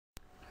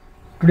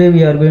Today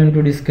we are going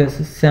to discuss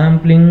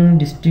sampling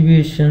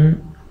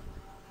distribution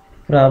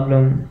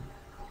problem.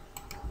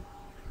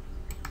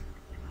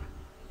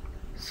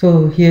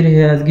 So here he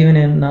has given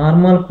a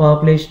normal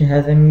population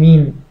has a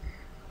mean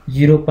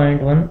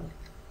 0.1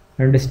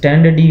 and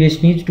standard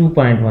deviation is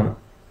 2.1.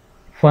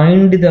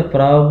 Find the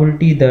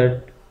probability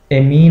that a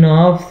mean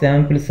of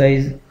sample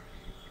size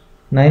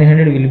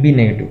 900 will be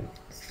negative.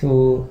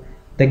 So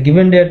the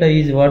given data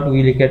is what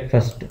we look at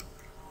first.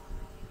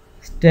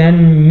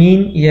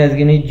 Mean he has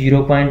given is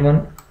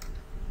 0.1.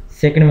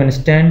 Second one,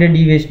 standard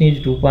deviation is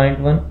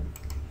 2.1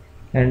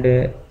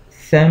 and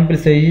sample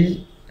size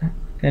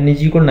n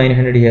is equal to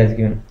 900 he has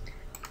given.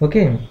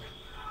 Okay,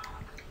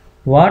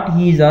 what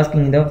he is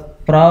asking, the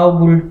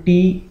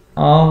probability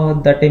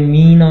of that a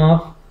mean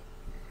of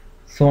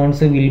so and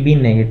so will be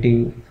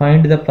negative.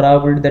 Find the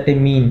probability that a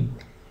mean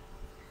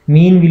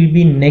will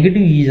be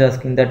negative he is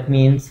asking. That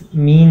means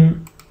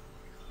mean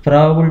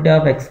probability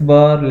of x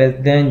bar less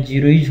than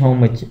 0 is how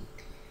much?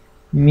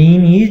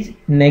 Mean is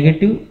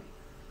negative,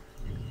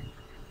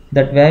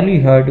 that value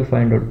you have to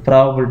find out.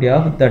 Probability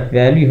of that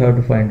value you have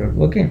to find out.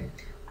 Okay,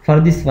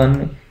 for this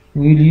one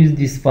we will use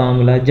this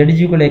formula, z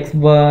is equal to x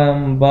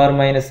bar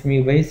minus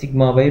mu by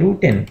sigma by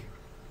root n.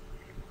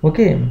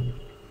 Okay,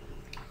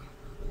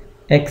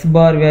 x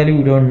bar value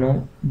we don't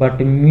know, but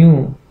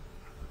mu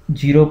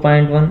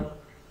 0.1,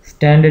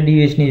 standard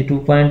deviation is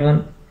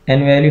 2.1,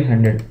 n value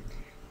 100.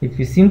 If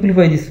you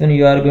simplify this one,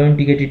 you are going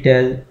to get it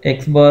as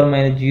x bar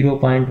minus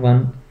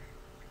 0.1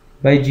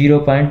 by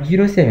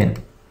 0.07.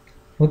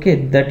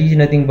 okay, that is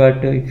nothing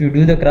but if you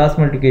do the cross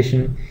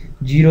multiplication,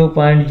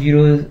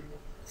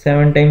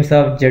 0.07 times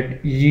of z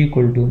is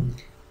equal to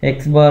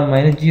x bar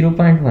minus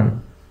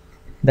 0.1.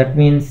 that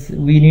means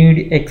we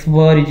need x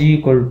bar is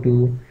equal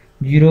to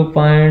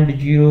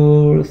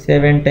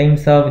 0.07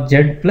 times of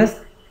z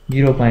plus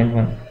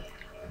 0.1.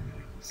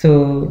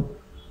 so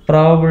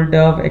probability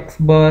of x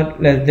bar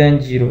less than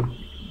 0,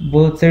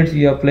 both sides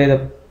you apply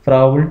the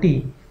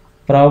probability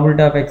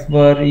of x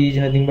bar is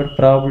nothing but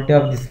probability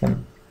of this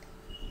one.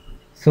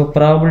 So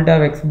probability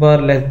of x bar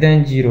less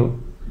than 0,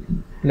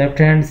 left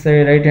hand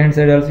side, right hand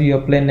side also you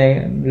apply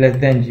less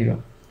than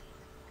 0.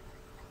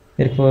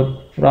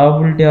 Therefore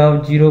probability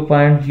of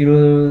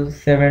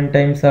 0.07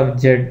 times of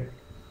z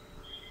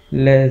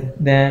less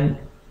than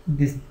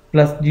this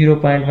plus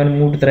 0.1,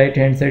 move to the right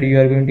hand side, you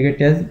are going to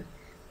get as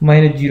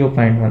minus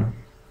 0.1.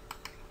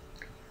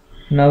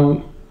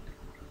 now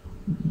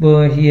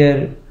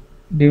here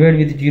divide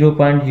with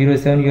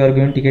 0.07, you are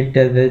going to get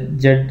as the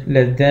z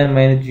less than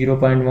minus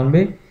 0.1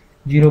 by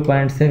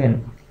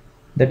 0.7.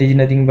 that is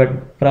nothing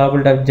but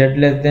probability of z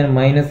less than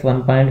minus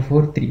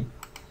 1.43.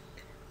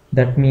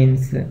 that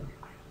means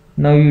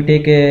now you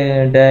take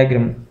a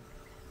diagram,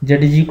 z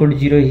is equal to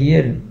 0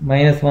 here,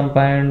 minus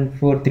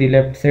 1.43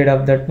 left side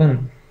of that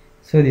one.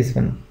 So this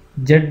one,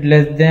 z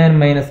less than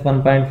minus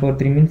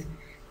 1.43 means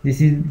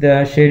this is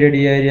the shaded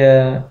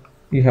area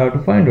you have to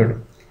find out.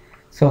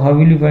 So how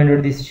will you find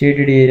out this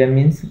shaded area?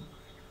 Means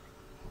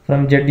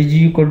from z is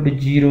equal to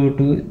 0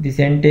 to this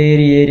entire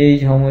area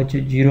is how much?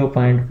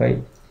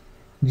 0.5.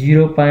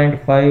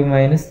 0.5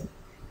 minus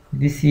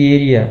this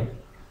area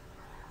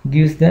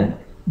gives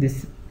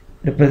this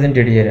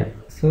represented area.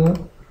 So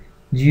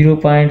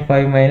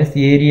 0.5 minus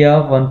area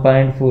of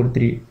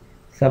 1.43,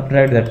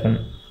 subtract that one.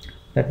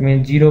 That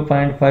means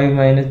 0.5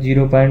 minus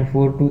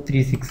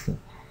 0.4236,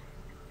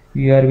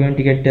 you are going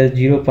to get as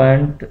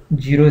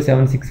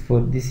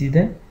 0.0764. this is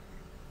the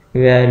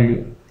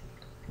value.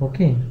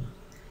 Okay,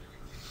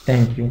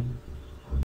 thank you.